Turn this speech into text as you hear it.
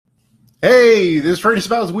Hey, this is Furnace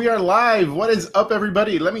Bells. We are live. What is up,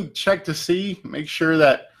 everybody? Let me check to see, make sure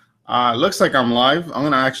that looks like I'm live. I'm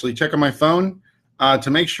going to actually check on my phone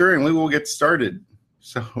to make sure, and we will get started.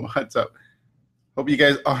 So what's up? Hope you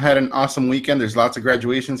guys all had an awesome weekend. There's lots of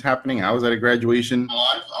graduations happening. I was at a graduation.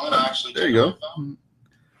 Live. I'm going to actually there you go.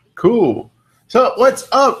 Cool. So what's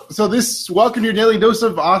up? So welcome to your daily dose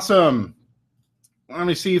of awesome. Let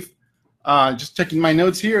me see if just checking my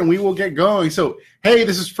notes here, and we will get going. So, hey,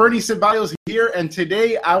 this is Fernie Ceballos here, and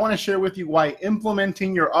today I want to share with you why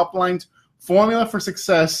implementing your upline's formula for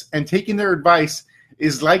success and taking their advice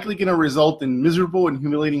is likely going to result in miserable and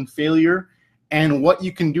humiliating failure, and what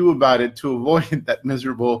you can do about it to avoid that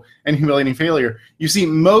miserable and humiliating failure. You see,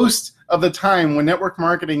 most of the time when network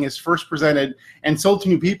marketing is first presented and sold to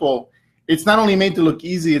new people, it's not only made to look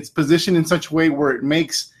easy, it's positioned in such a way where it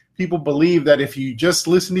makes people believe that if you just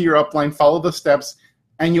listen to your upline, follow the steps,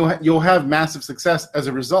 and you'll have massive success as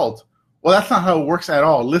a result. Well, that's not how it works at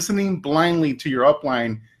all. Listening blindly to your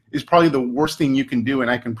upline is probably the worst thing you can do,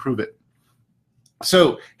 and I can prove it.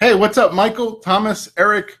 So, hey, what's up, Michael, Thomas,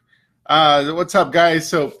 Eric? What's up, guys?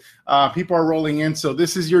 So people are rolling in. So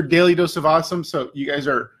this is your daily dose of awesome. So you guys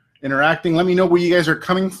are interacting. Let me know where you guys are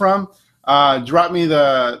coming from. Drop me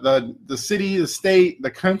the city, the state,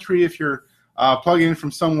 the country if you're plugging in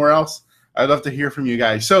from somewhere else. I'd love to hear from you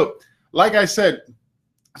guys. So like I said,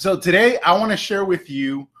 so today I want to share with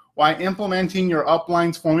you why implementing your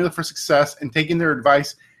upline's formula for success and taking their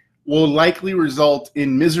advice will likely result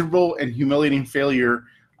in miserable and humiliating failure,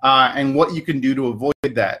 and what you can do to avoid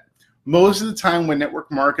that. Most of the time when network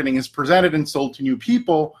marketing is presented and sold to new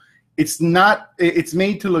people, it's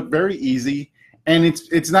made to look very easy, and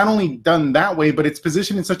it's not only done that way, but it's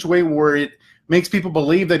positioned in such a way where it makes people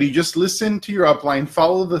believe that you just listen to your upline,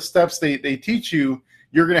 follow the steps they teach you,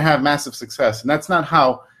 you're going to have massive success. And that's not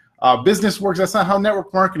how business works. That's not how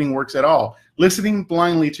network marketing works at all. Listening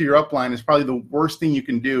blindly to your upline is probably the worst thing you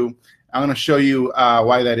can do. I'm going to show you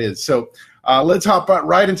why that is. So let's hop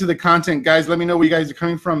right into the content, guys. Let me know where you guys are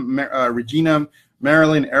coming from. Regina,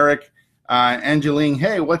 Marilyn, Eric, Angeline.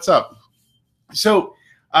 Hey, what's up? So,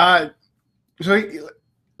 let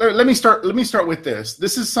me start with this.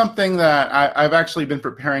 This is something that I've actually been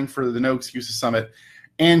preparing for the No Excuses Summit,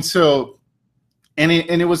 and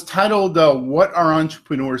it was titled "What Are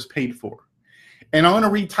Entrepreneurs Paid For?" And I'm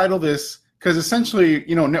going to retitle this because essentially,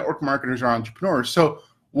 network marketers are entrepreneurs. So,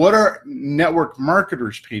 what are network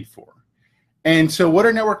marketers paid for? And so, what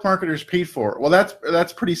are network marketers paid for? Well,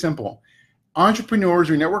 that's pretty simple. Entrepreneurs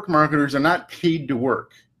or network marketers are not paid to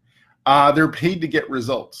work; they're paid to get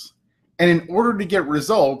results. And in order to get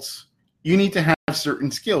results, you need to have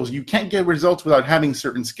certain skills. You can't get results without having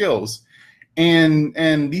certain skills.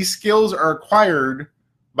 And these skills are acquired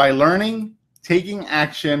by learning, taking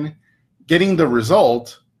action, getting the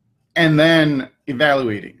result, and then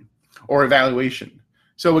evaluation.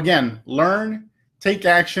 So again, learn, take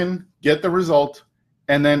action, get the result,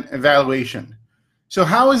 and then evaluation. So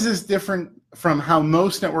how is this different from how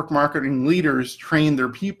most network marketing leaders train their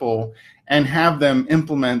people and have them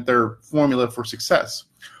implement their formula for success?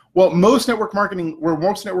 Well, where most network marketing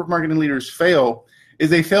leaders fail is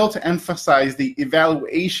they fail to emphasize the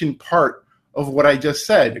evaluation part of what I just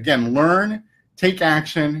said. Again, learn, take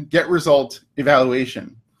action, get result,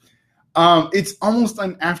 evaluation. It's almost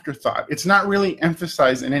an afterthought. It's not really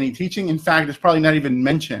emphasized in any teaching. In fact, it's probably not even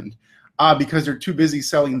mentioned because they're too busy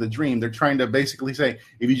selling the dream. They're trying to basically say,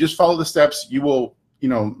 if you just follow the steps, you will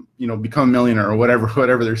become a millionaire or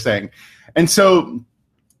whatever they're saying. And so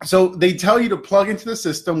they tell you to plug into the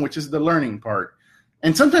system, which is the learning part.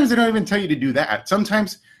 And sometimes they don't even tell you to do that.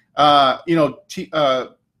 Sometimes, upline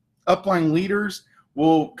leaders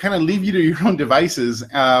will kind of leave you to your own devices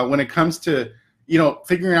when it comes to,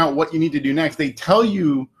 figuring out what you need to do next. They tell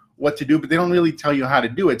you what to do, but they don't really tell you how to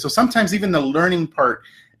do it. So sometimes even the learning part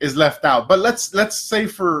is left out. But let's say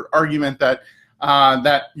for argument that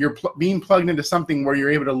you're being plugged into something where you're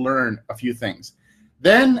able to learn a few things.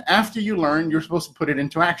 Then after you learn, you're supposed to put it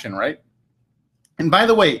into action, right? And by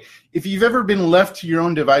the way, if you've ever been left to your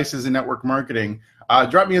own devices in network marketing,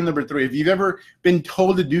 drop me in number 3. If you've ever been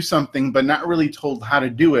told to do something but not really told how to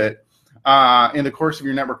do it in the course of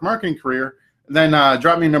your network marketing career, then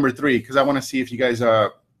drop me in number 3 because I want to see if you guys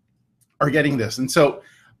are getting this. And so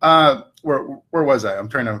where was I? I'm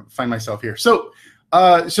trying to find myself here. So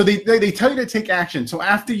they tell you to take action. So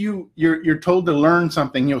after you're told to learn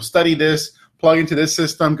something, study this, plug into this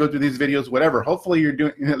system, go through these videos, whatever. Hopefully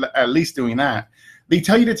you're at least doing that. They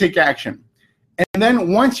tell you to take action. And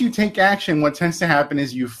then once you take action, what tends to happen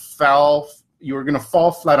is you're going to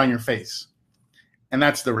fall flat on your face. And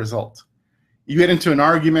that's the result. You get into an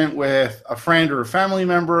argument with a friend or a family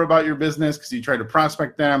member about your business because you try to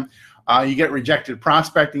prospect them. You get rejected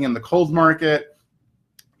prospecting in the cold market.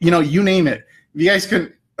 You name it. You guys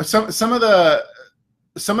can some of the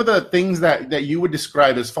things that you would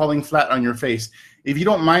describe as falling flat on your face. If you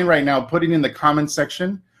don't mind right now, putting in the comments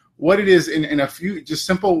section what it is in a few just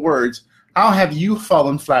simple words. How have you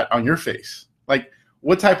fallen flat on your face? Like,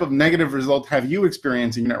 what type of negative result have you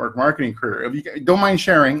experienced in your network marketing career? If you don't mind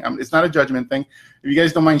sharing, it's not a judgment thing. If you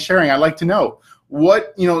guys don't mind sharing, I'd like to know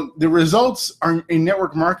what, the results are in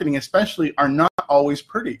network marketing especially are not always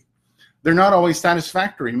pretty. They're not always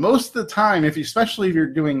satisfactory. Most of the time, especially if you're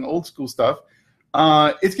doing old school stuff,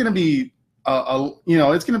 it's going to be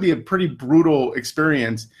it's going to be a pretty brutal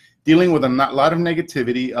experience dealing with a lot of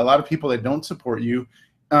negativity, a lot of people that don't support you.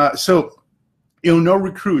 No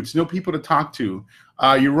recruits, no people to talk to.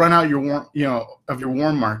 You run out of your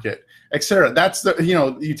warm market, etc. That's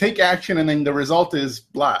you take action and then the result is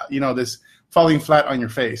blah. This falling flat on your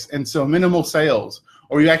face, and so minimal sales,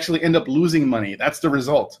 or you actually end up losing money. That's the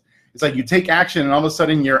result. It's like you take action and all of a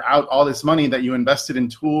sudden you're out all this money that you invested in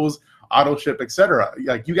tools, auto ship, etc.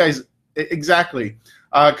 Like you guys, exactly.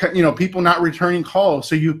 People not returning calls.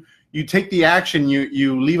 So you take the action,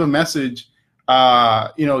 you leave a message,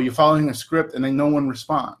 you're following a script and then no one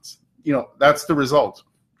responds. That's the result.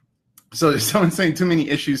 So someone's saying too many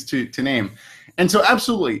issues to name. And so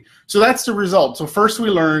absolutely. So that's the result. So first we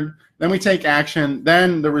learn, then we take action.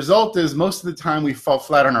 Then the result is most of the time we fall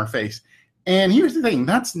flat on our face. And here's the thing,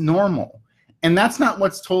 that's normal. And that's not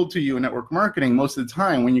what's told to you in network marketing most of the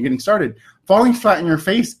time when you're getting started. Falling flat in your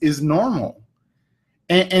face is normal.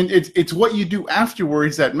 And it's what you do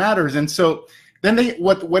afterwards that matters. And so then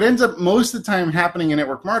what ends up most of the time happening in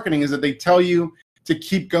network marketing is that they tell you to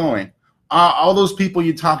keep going. All those people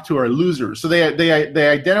you talk to are losers. So they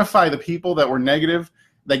identify the people that were negative,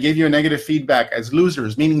 that gave you a negative feedback as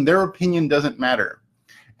losers, meaning their opinion doesn't matter.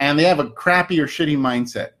 And they have a crappy or shitty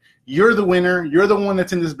mindset. You're the winner. You're the one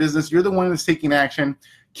that's in this business. You're the one that's taking action.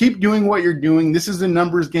 Keep doing what you're doing. This is a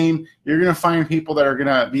numbers game. You're going to find people that are going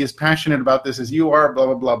to be as passionate about this as you are, blah,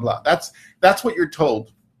 blah, blah, blah. That's what you're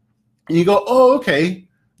told. And you go, oh, okay,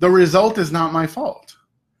 the result is not my fault.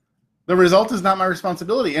 The result is not my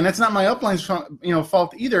responsibility. And it's not my upline's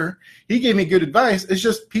fault either. He gave me good advice. It's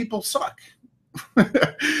just people suck.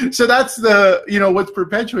 So that's what's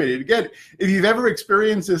perpetuated. Again, if you've ever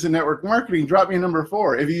experienced this in network marketing, drop me a number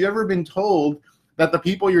 4. If you've ever been told that the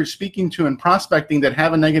people you're speaking to and prospecting that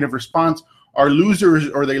have a negative response are losers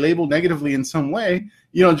or they label negatively in some way,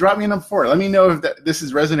 drop me a number 4. Let me know if this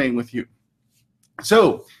is resonating with you.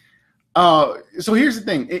 So here's the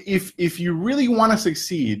thing. If you really want to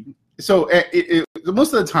succeed,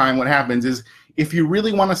 most of the time what happens is if you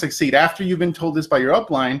really want to succeed after you've been told this by your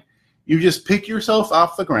upline, you just pick yourself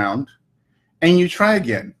off the ground and you try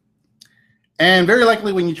again. And very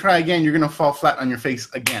likely when you try again, you're going to fall flat on your face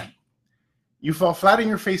again. You fall flat on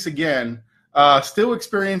your face again, still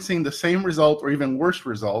experiencing the same result or even worse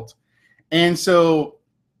result. And so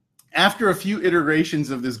after a few iterations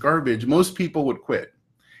of this garbage, most people would quit.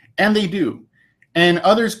 And they do. And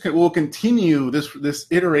others will continue this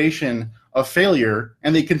iteration of failure,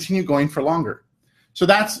 and they continue going for longer. So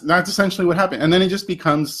that's essentially what happened. And then it just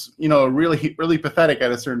becomes, really, really pathetic at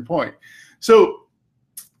a certain point. So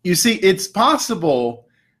you see, it's possible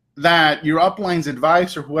that your upline's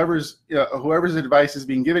advice or whoever's advice is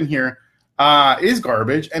being given here is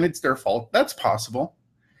garbage and it's their fault. That's possible.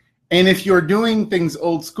 And if you're doing things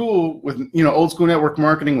old school with, old school network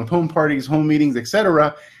marketing with home parties, home meetings,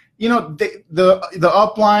 etc., the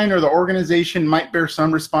upline or the organization might bear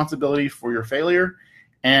some responsibility for your failure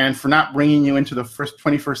and for not bringing you into the first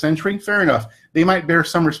 21st century. Fair enough. They might bear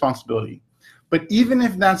some responsibility. But even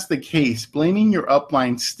if that's the case, blaming your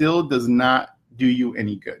upline still does not do you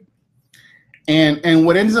any good. And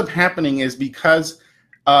what ends up happening is because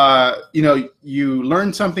you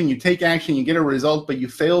learn something, you take action, you get a result, but you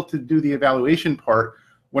fail to do the evaluation part,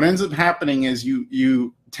 what ends up happening is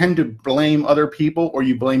you tend to blame other people or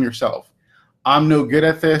you blame yourself. I'm no good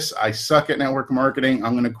at this. I suck at network marketing.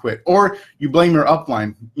 I'm going to quit. Or you blame your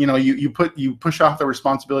upline. You push off the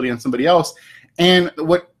responsibility on somebody else. And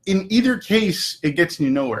in either case, it gets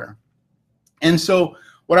you nowhere. And so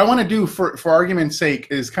what I want to do for argument's sake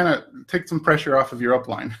is kind of take some pressure off of your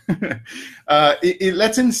upline.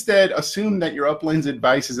 Let's instead assume that your upline's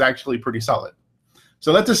advice is actually pretty solid.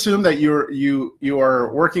 So let's assume that you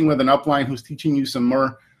are working with an upline who's teaching you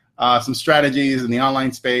some strategies in the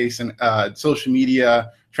online space and social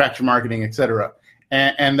media, traction marketing, etc.,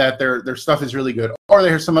 and that their stuff is really good, or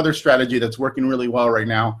there's some other strategy that's working really well right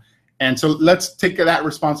now. And so let's take that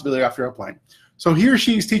responsibility off your upline. So he or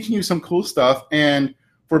she is teaching you some cool stuff and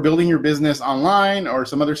for building your business online or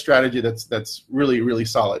some other strategy that's really, really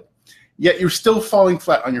solid. Yet you're still falling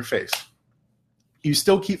flat on your face. You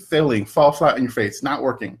still keep failing, fall flat on your face, not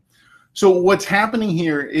working. So what's happening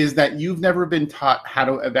here is that you've never been taught how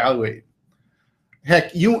to evaluate. Heck,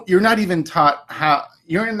 you're not even taught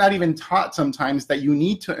sometimes that you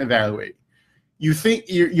need to evaluate. You think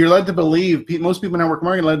you're led to believe, most people in network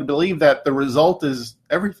marketing are led to believe that the result is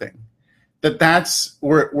everything, that's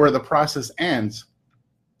where the process ends.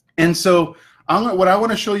 And so what I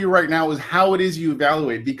want to show you right now is how it is you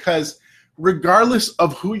evaluate, because regardless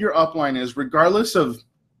of who your upline is, regardless of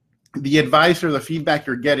the advice or the feedback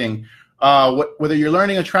you're getting, whether you're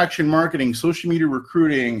learning attraction marketing, social media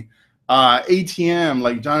recruiting, ATM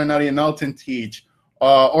like John and Nadia Melton teach,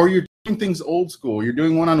 or you're doing things old school, you're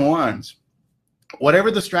doing one-on-ones, whatever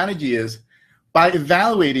the strategy is, by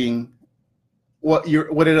evaluating what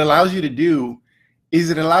it allows you to do is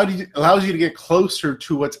it allows you to get closer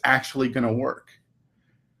to what's actually going to work.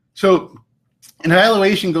 So an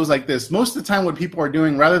evaluation goes like this. Most of the time what people are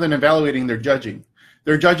doing, rather than evaluating, they're judging.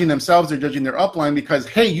 They're judging themselves, they're judging their upline because,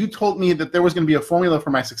 hey, you told me that there was going to be a formula for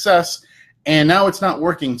my success, and now it's not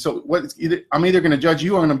working. So I'm either going to judge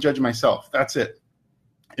you or I'm going to judge myself. That's it.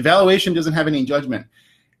 Evaluation doesn't have any judgment.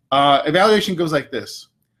 Evaluation goes like this.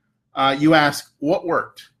 You ask, what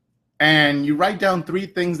worked? And you write down 3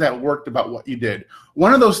 things that worked about what you did.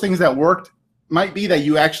 One of those things that worked might be that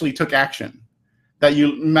you actually took action, that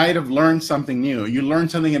you might have learned something new. You learned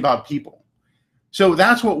something about people. So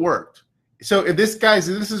that's what worked. So if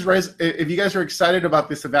you guys are excited about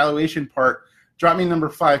this evaluation part, drop me number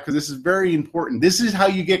 5, because this is very important. This is how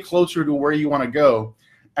you get closer to where you want to go,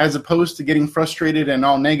 as opposed to getting frustrated and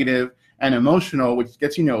all negative and emotional, which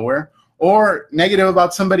gets you nowhere, or negative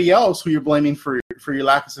about somebody else who you're blaming for your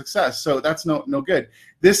lack of success. So that's no good.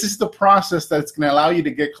 This is the process that's going to allow you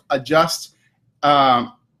to adjust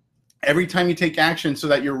every time you take action, so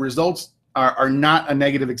that your results are not a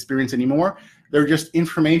negative experience anymore. They're just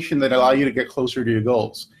information that allow you to get closer to your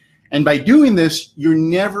goals. And by doing this,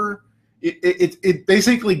 it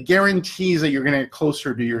basically guarantees that you're going to get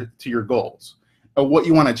closer to your goals of what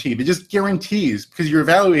you want to achieve. It just guarantees, because you're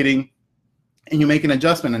evaluating and you make an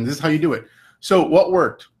adjustment, and this is how you do it. So what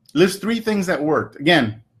worked? List 3 things that worked.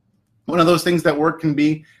 Again, one of those things that work can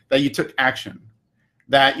be that you took action,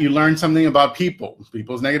 that you learned something about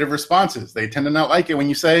people's negative responses. They tend to not like it when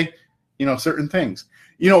you say, certain things.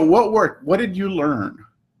 What worked? What did you learn?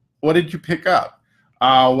 What did you pick up?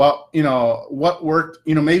 What worked?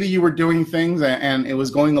 Maybe you were doing things and it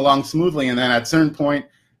was going along smoothly, and then at a certain point,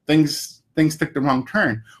 things took the wrong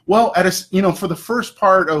turn. Well, for the first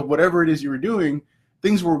part of whatever it is you were doing,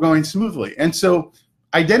 things were going smoothly, and so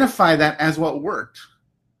identify that as what worked.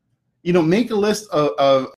 Make a list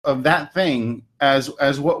of that thing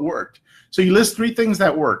as what worked. So you list 3 things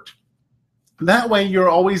that worked. That way you're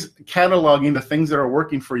always cataloging the things that are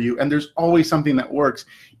working for you, and there's always something that works,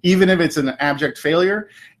 even if it's an abject failure.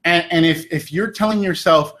 And if you're telling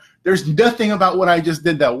yourself there's nothing about what I just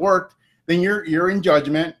did that worked, then you're in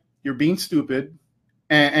judgment, you're being stupid,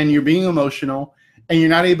 and you're being emotional, and you're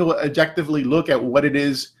not able to objectively look at what it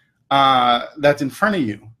is that's in front of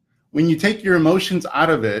you. When you take your emotions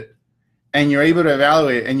out of it, and you're able to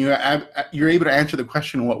evaluate, and you're able to answer the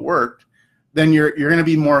question what worked, then you're going to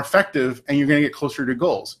be more effective, and you're going to get closer to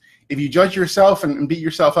goals. If you judge yourself and beat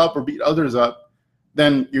yourself up or beat others up,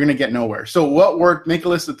 then you're going to get nowhere. So what worked? Make a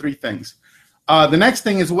list of 3 things. The next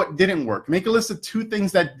thing is what didn't work. Make a list of 2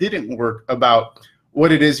 things that didn't work about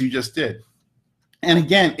what it is you just did. And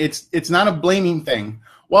again, it's not a blaming thing.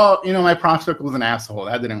 Well, my prospect was an asshole.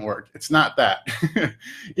 That didn't work. It's not that.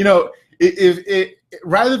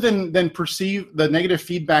 Rather than perceive the negative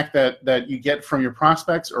feedback that you get from your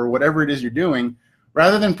prospects or whatever it is you're doing,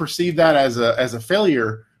 rather than perceive that as a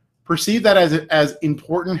failure, perceive that as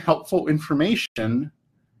important, helpful information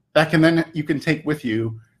that you can take with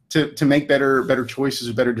you to make better choices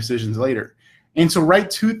or better decisions later. And so write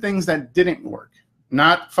 2 things that didn't work,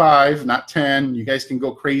 not 5, not 10. You guys can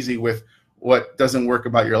go crazy with what doesn't work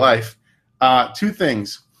about your life. 2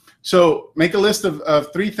 things. So make a list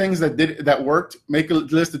of 3 things that worked. Make a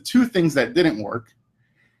list of 2 things that didn't work.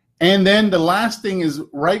 And then the last thing is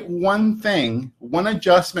write one thing, one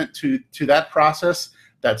adjustment to that process,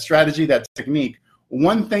 that strategy, that technique,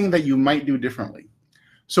 one thing that you might do differently.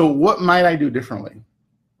 So what might I do differently?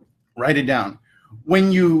 Write it down.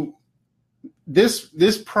 When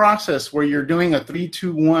this process where you're doing a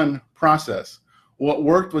 3-2-1 process, what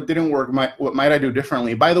worked, what didn't work, what might I do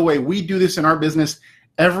differently? By the way, we do this in our business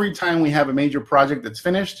every time we have a major project that's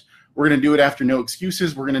finished. We're going to do it after No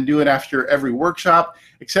Excuses. We're going to do it after every workshop,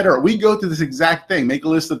 etc. We go through this exact thing, make a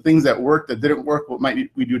list of things that worked, that didn't work, what might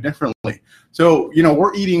we do differently. So,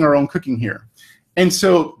 we're eating our own cooking here. And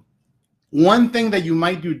so one thing that you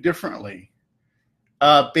might do differently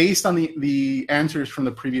based on the answers from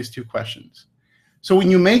the previous two questions. So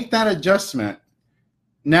when you make that adjustment,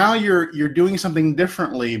 now you're doing something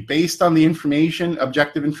differently based on the information,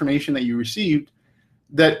 objective information that you received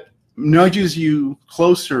that nudges you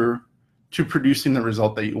closer to producing the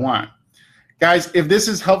result that you want. Guys, if this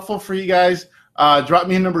is helpful for you guys, drop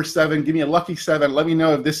me a number 7, give me a lucky 7. Let me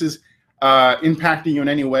know if this is impacting you in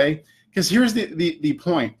any way. Because here's the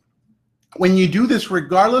point. When you do this,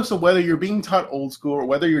 regardless of whether you're being taught old school or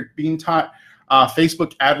whether you're being taught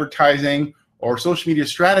Facebook advertising or social media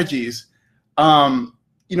strategies,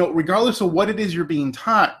 regardless of what it is you're being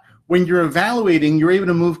taught, when you're evaluating, you're able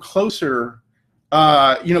to move closer.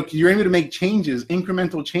 You're able to make changes,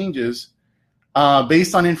 incremental changes,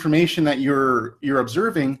 based on information that you're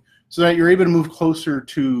observing, so that you're able to move closer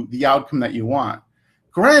to the outcome that you want.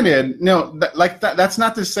 Granted, that's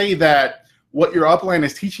not to say that what your upline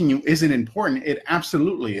is teaching you isn't important. It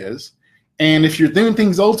absolutely is. And if you're doing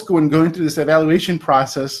things old school and going through this evaluation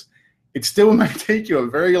process, it still might take you a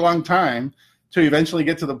very long time to eventually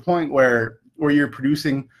get to the point where you're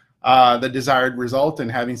producing the desired result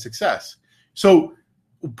and having success. So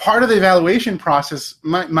part of the evaluation process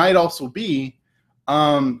might also be,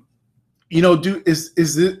 do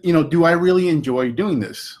I really enjoy doing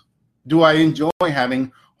this? Do I enjoy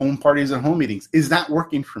having home parties and home meetings? Is that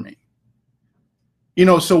working for me?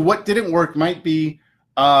 So what didn't work might be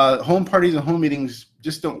home parties and home meetings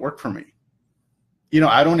just don't work for me.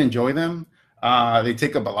 I don't enjoy them. They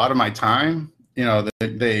take up a lot of my time.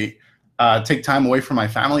 They take time away from my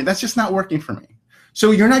family. That's just not working for me. So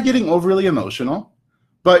you're not getting overly emotional,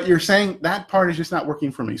 but you're saying that part is just not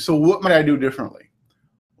working for me. So what might I do differently?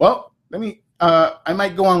 Well, I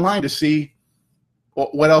might go online to see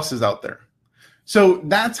what else is out there. So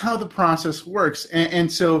that's how the process works.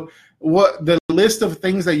 And so what the list of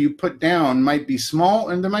things that you put down might be small,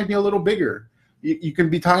 and there might be a little bigger. You can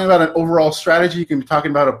be talking about an overall strategy. You can be talking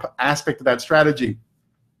about an aspect of that strategy.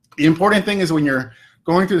 The important thing is when you're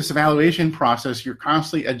going through this evaluation process, you're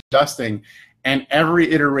constantly adjusting, and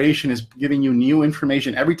every iteration is giving you new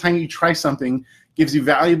information. Every time you try something, gives you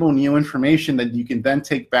valuable new information that you can then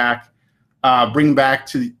take back, bring back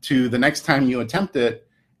to the next time you attempt it,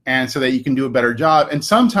 and so that you can do a better job. And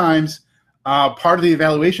sometimes part of the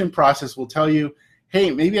evaluation process will tell you, hey,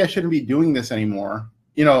 maybe I shouldn't be doing this anymore.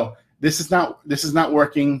 This is not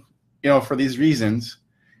working, for these reasons.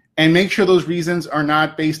 And make sure those reasons are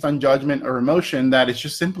not based on judgment or emotion, that it's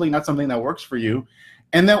just simply not something that works for you.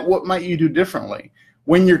 And then what might you do differently?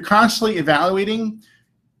 When you're constantly evaluating,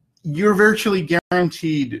 you're virtually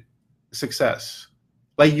guaranteed success.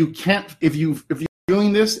 Like you can't, if you're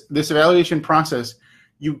doing this evaluation process,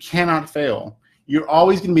 you cannot fail. You're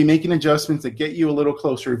always going to be making adjustments that get you a little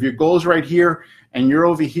closer. If your goal is right here and you're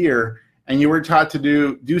over here, and you were taught to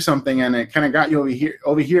do something and it kind of got you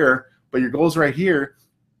over here, but your goal's right here,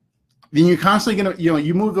 then you're constantly going to,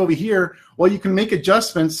 you move over here. Well, you can make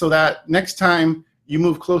adjustments so that next time you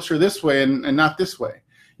move closer this way and not this way.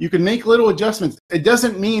 You can make little adjustments. It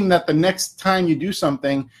doesn't mean that the next time you do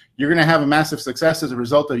something, you're going to have a massive success as a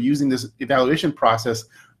result of using this evaluation process,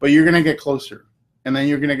 but you're going to get closer, and then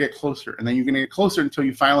you're going to get closer, and then you're going to get closer until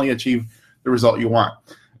you finally achieve the result you want.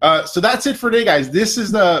 So that's it for today, guys. This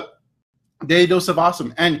is the Daily Dose of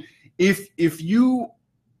Awesome. And if you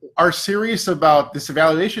are serious about this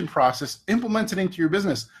evaluation process, implement it into your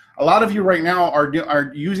business. A lot of you right now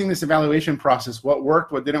are using this evaluation process. What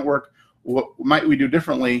worked, what didn't work, what might we do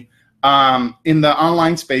differently in the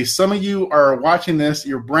online space. Some of you are watching this,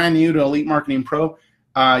 you're brand new to Elite Marketing Pro.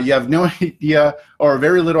 You have no idea or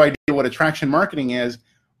very little idea what attraction marketing is,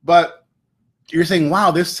 but you're saying, wow,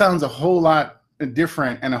 this sounds a whole lot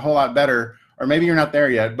different and a whole lot better. Or maybe you're not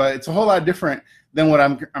there yet, but it's a whole lot different than what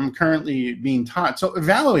I'm currently being taught. So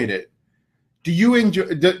evaluate it. Do you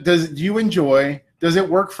enjoy? Does it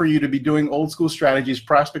work for you to be doing old school strategies,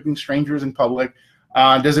 prospecting strangers in public?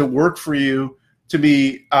 Does it work for you to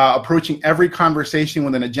be approaching every conversation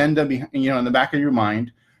with an agenda, in the back of your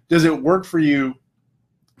mind? Does it work for you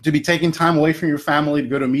to be taking time away from your family to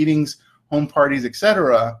go to meetings, home parties,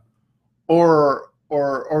 etc.? Or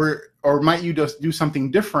might you just do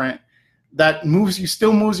something different that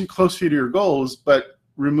still moves you closer to your goals, but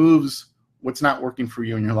removes what's not working for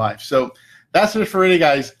you in your life? So that's it for today,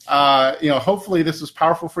 guys. Hopefully this was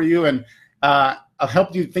powerful for you, and I'll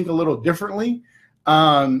help you think a little differently.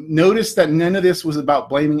 Notice that none of this was about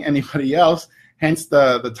blaming anybody else. hence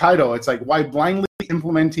the title. It's like why blindly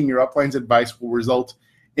implementing your upline's advice will result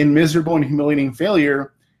in miserable and humiliating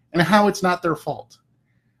failure, and how it's not their fault.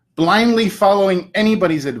 Blindly following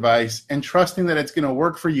anybody's advice and trusting that it's going to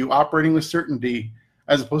work for you, operating with certainty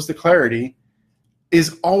as opposed to clarity,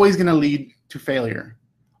 is always going to lead to failure.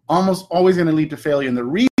 Almost always going to lead to failure. And the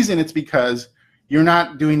reason it's because you're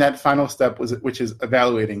not doing that final step, which is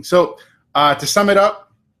evaluating. So to sum it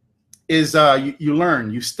up is you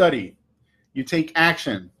learn, you study, you take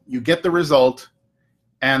action, you get the result,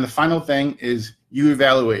 and the final thing is you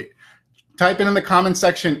evaluate. Type in the comment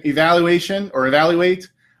section evaluation or evaluate,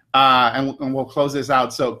 and we'll close this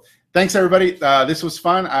out. So thanks, everybody. This was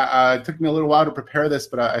fun. It took me a little while to prepare this,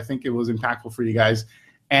 but I think it was impactful for you guys.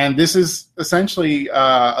 And this is essentially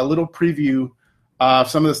a little preview of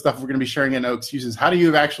some of the stuff we're going to be sharing in No Excuses. How do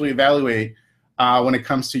you actually evaluate when it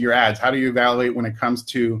comes to your ads? How do you evaluate when it comes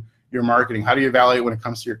to your marketing? How do you evaluate when it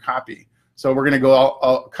comes to your copy? So we're going to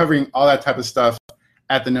go covering all that type of stuff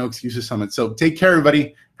at the No Excuses Summit. So take care,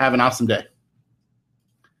 everybody. Have an awesome day.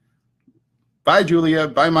 Bye, Julia.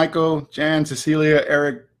 Bye, Michael, Jan, Cecilia,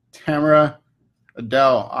 Eric, Tamara,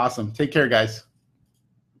 Adele. Awesome. Take care, guys.